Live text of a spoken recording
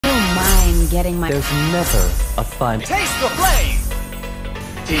getting my... There's never a fun... Taste the flame!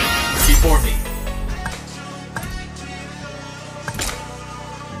 Team, before me.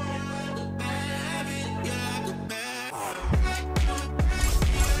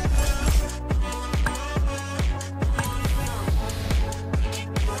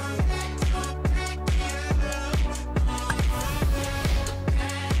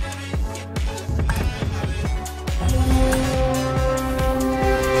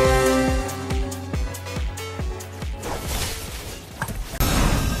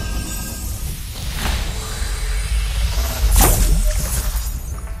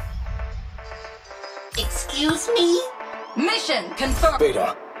 Excuse me? Mission confirmed!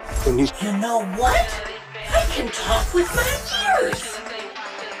 Beta, when you... You know what? I can talk with my ears!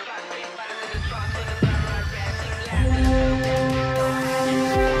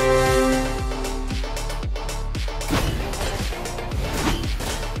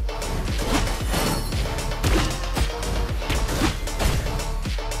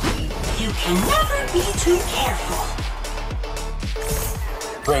 You can never be too careful.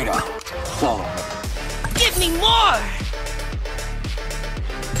 Beta, follow me. Give me more!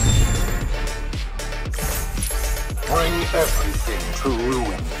 Bring everything to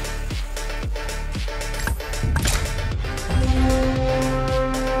ruin.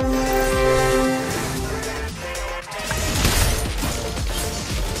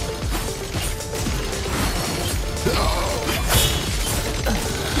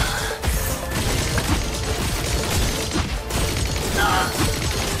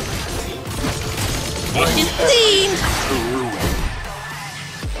 Mission clean! To ruin.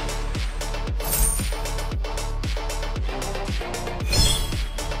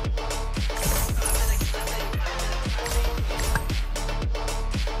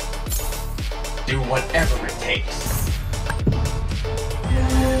 Do whatever it takes.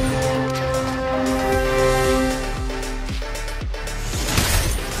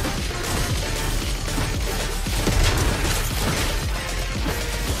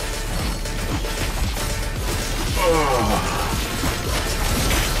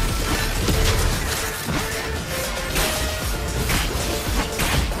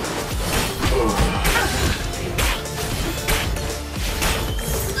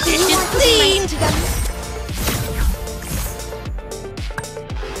 Mission clean!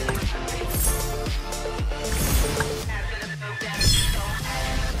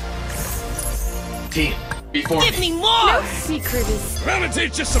 Team, before Give me. me more! Secret is... I'm gonna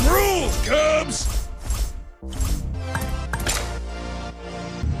teach you some rules, Cubs!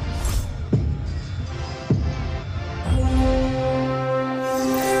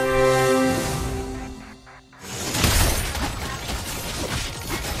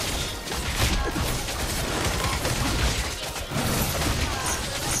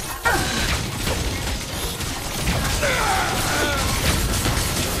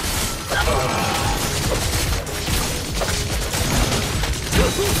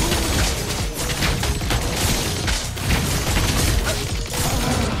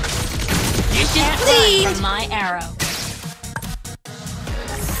 Mission clean! From my arrow.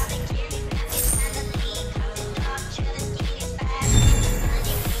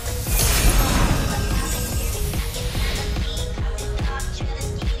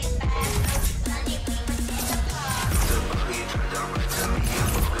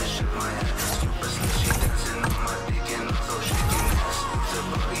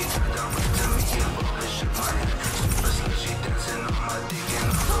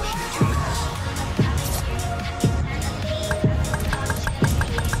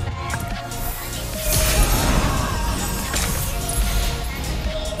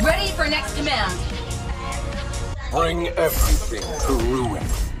 Ready for next command. Bring everything to ruin.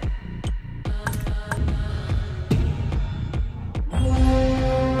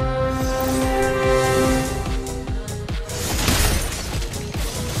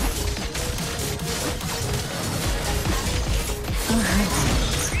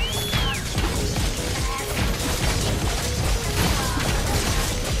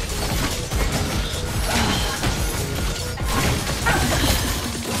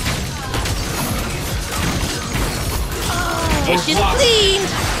 Mission clean!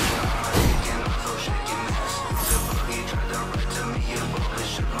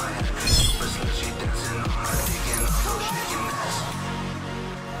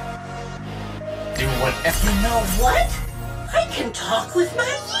 Do whatever. You know what? I can talk with my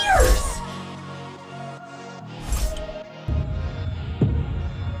ears!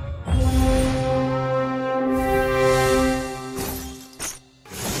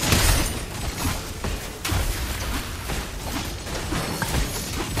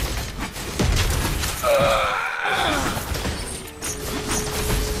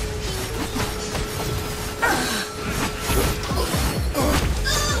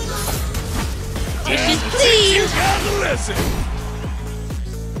 Dishes, please! You got a lesson!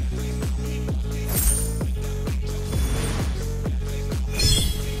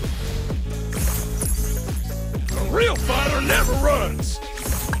 A real fighter never runs!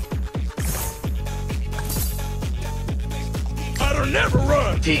 Fighter never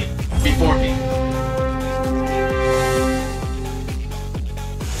runs! Team, before me.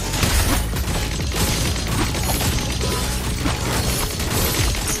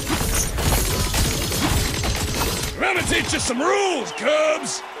 I'm gonna teach you some rules,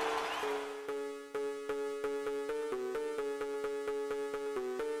 Cubs!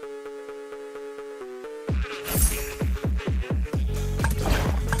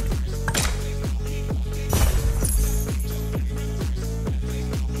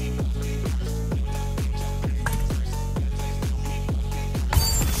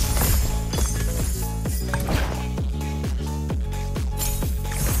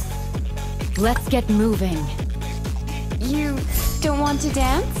 Let's get moving. You don't want to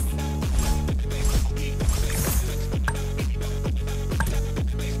dance?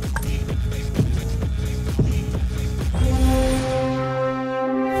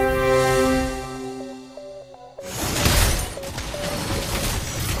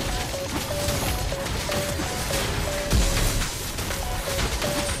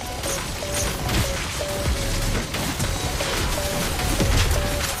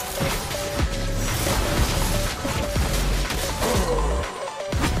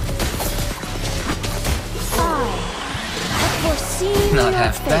 Not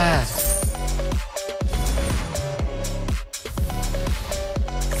half bad.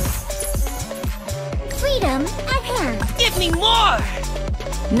 Freedom at hand. Give me more!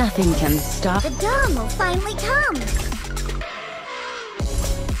 Nothing can stop. The dawn will finally come.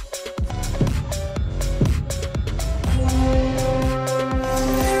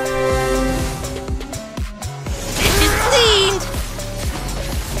 Dishes, please!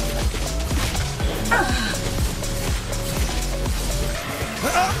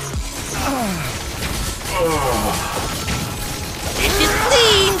 Dishes,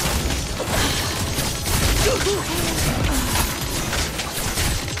 please!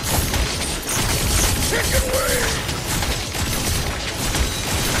 Chicken wing!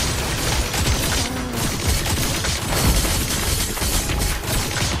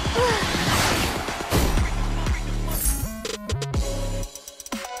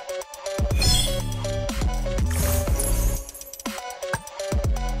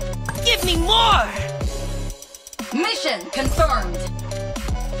 Give me more! Mission confirmed.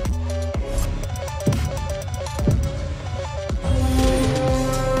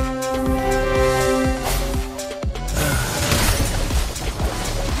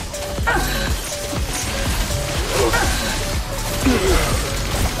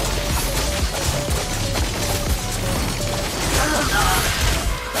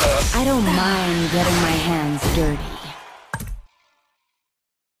 I don't mind getting my hands dirty.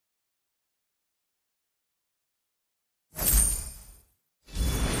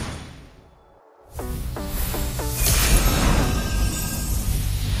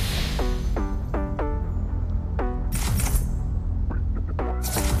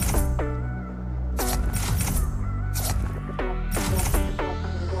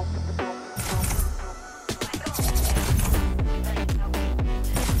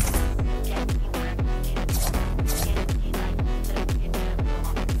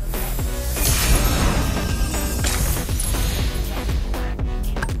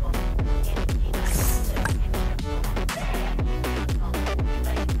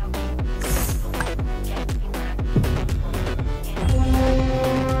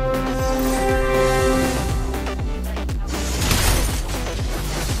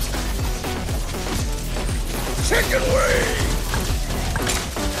 Chicken wing!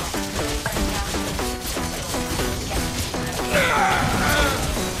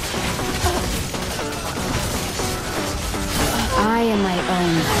 I am my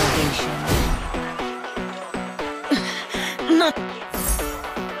own salvation.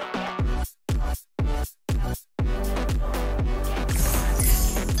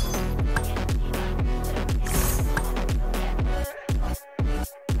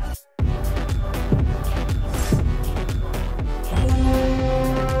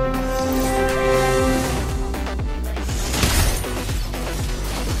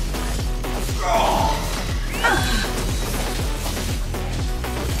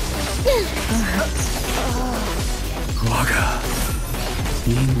 Waga.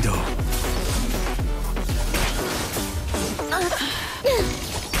 Indo.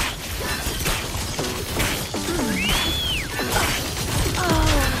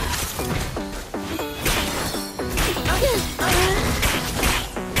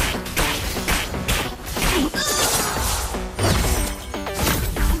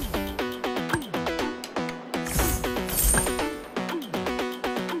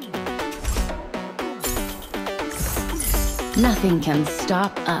 Nothing can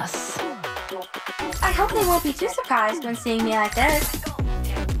stop us. I hope they won't be too surprised when seeing me like this.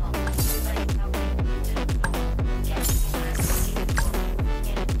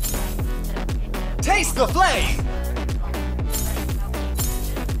 Taste the flame!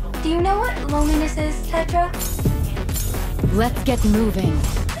 Do you know what loneliness is, Tetra? Let's get moving.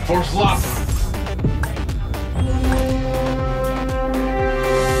 Force lock.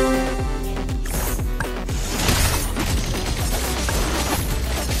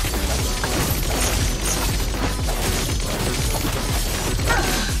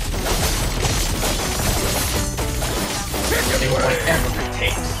 Whatever it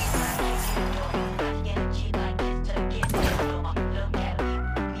takes.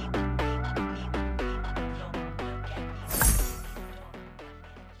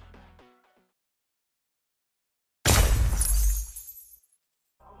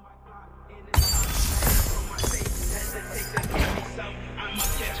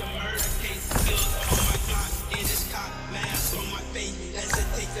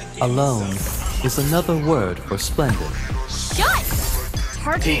 Alone is another word for splendid.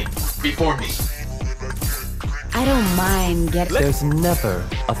 Team, before me. I don't mind getting. There's never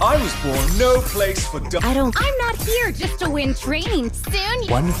a I was born no place for I don't. I'm not here just to win training. Soon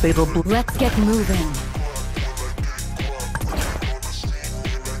one fatal Let's get moving.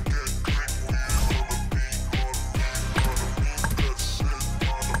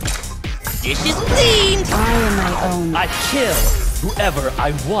 Dish is cleaned! I am my own. I kill whoever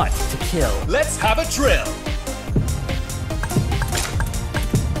I want to kill. Let's have a drill!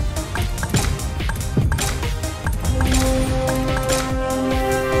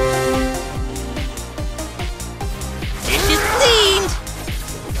 Dish is cleaned!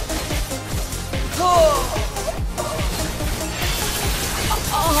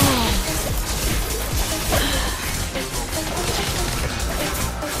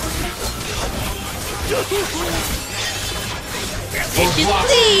 Dish is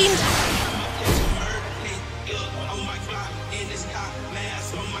cleaned!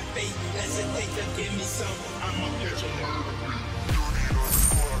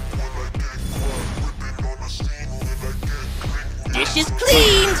 Dish is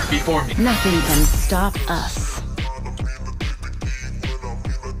cleaned! Before me. Nothing can stop us.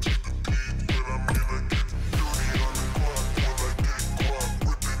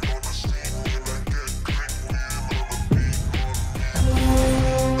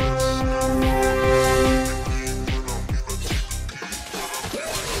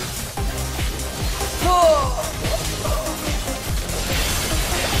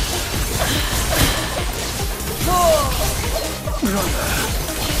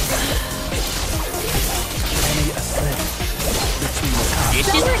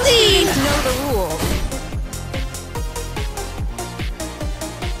 Dish is cleaned! know the rules.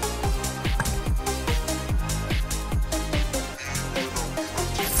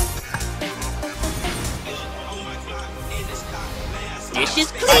 Dish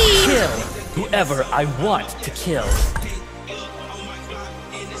is I cleaned! kill whoever I want to kill.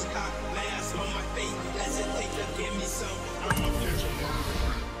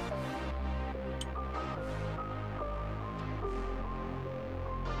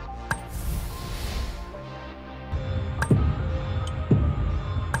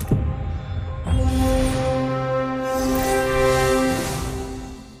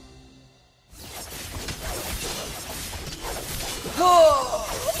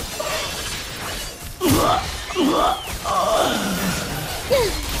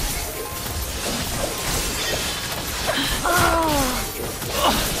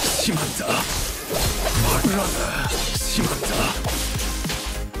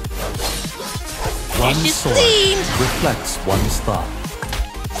 One Dish is sword cleaned! reflects one's thought.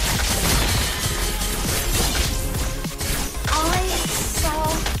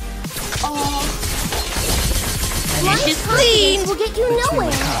 Dish is cleaned! Will get you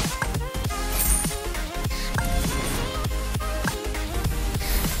nowhere.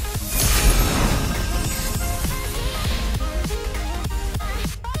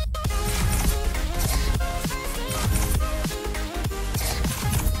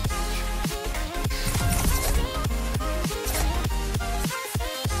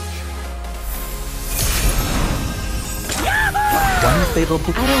 Yahoo! fatal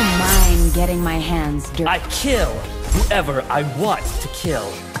I don't mind getting my hands dirty. I kill whoever I want to kill.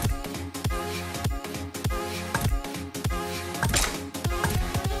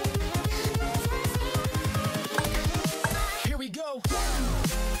 Here we go.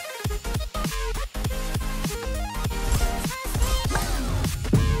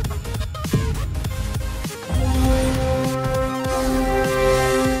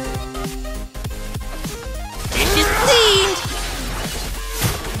 Dishes cleaned.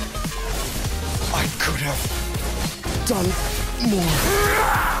 I could have done more.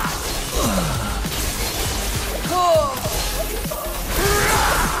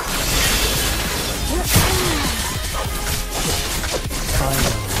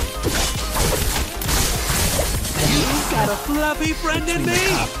 Got a fluffy friend in me!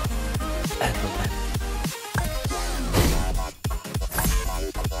 Evelyn.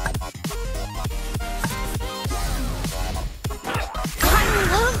 I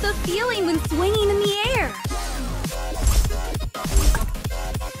love the feeling when swinging in the air.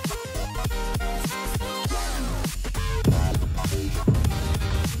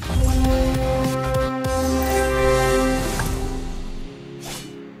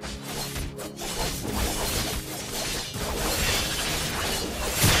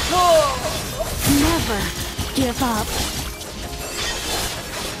 Never give up.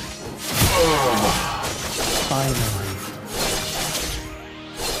 Finally.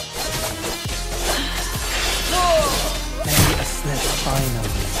 Maybe a sniff, finally.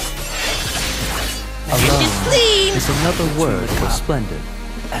 Dishes Alone cleaned. is another word for splendid.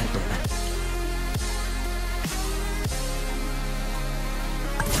 Evelyn.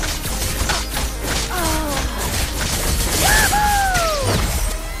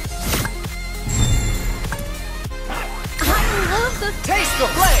 Taste the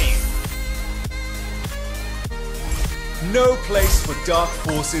flame! No place for dark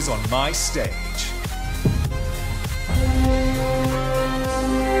forces on my stage.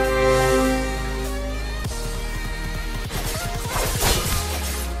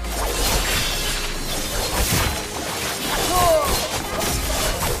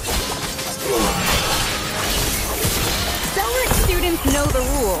 SWORD students know the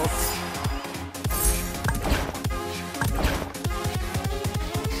rules.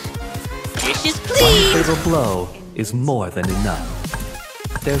 Dishes One cleaned. fatal blow is more than enough.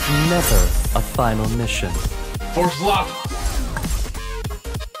 There's never a final mission. Force lock.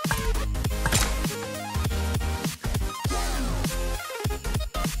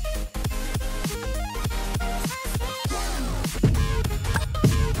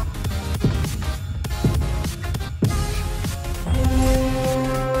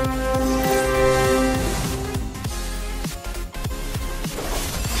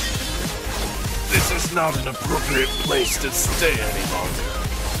 This is not an appropriate place to stay any longer.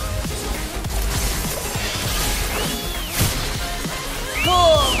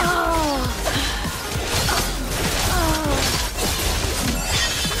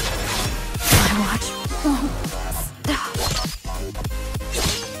 My watch won't stop.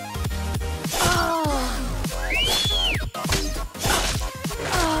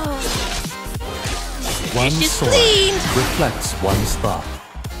 One Dishes sword cleaned. reflects one's thought.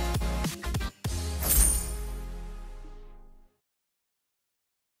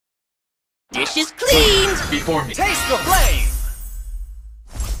 Dishes cleaned. Before me. Taste the flame!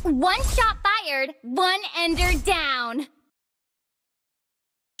 One shot fired, one ender down.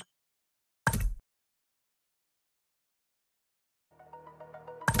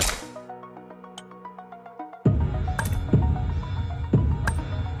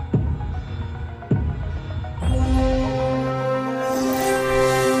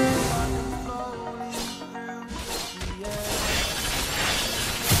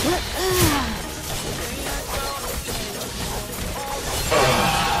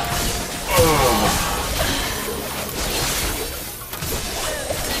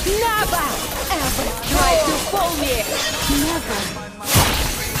 Never ever try to fool me. Never.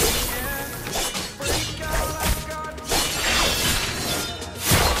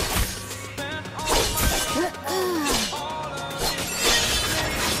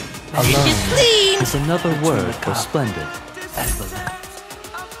 Alone clean. is another word for splendid. Evelyn.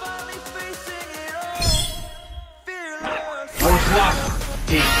 Force lock.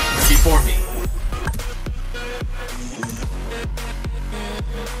 Team, before me.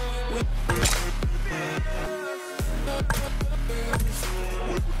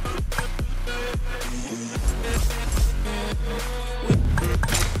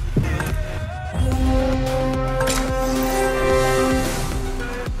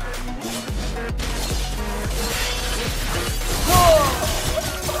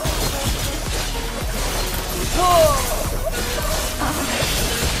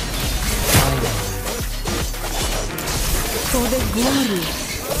 glory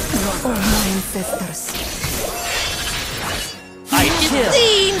of my ancestors. I Kill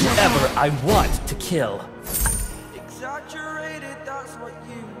kill whoever I want to kill. Exaggerated, that's what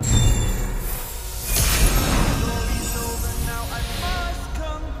you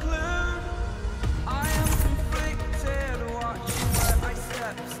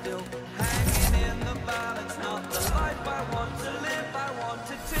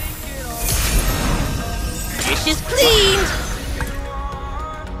Dish is cleaned.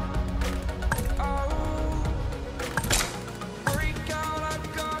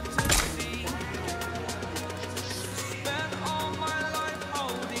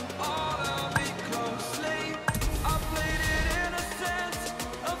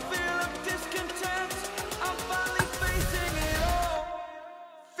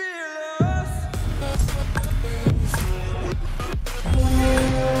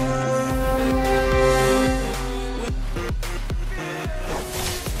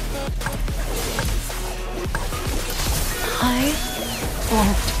 I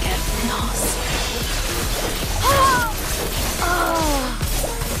won't get lost.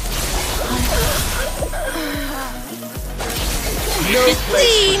 Dish is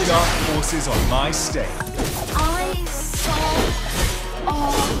cleaned. Dark forces on my stage. I saw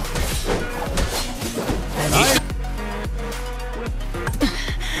all.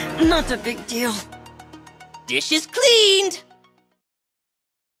 Not a big deal. Dish is cleaned.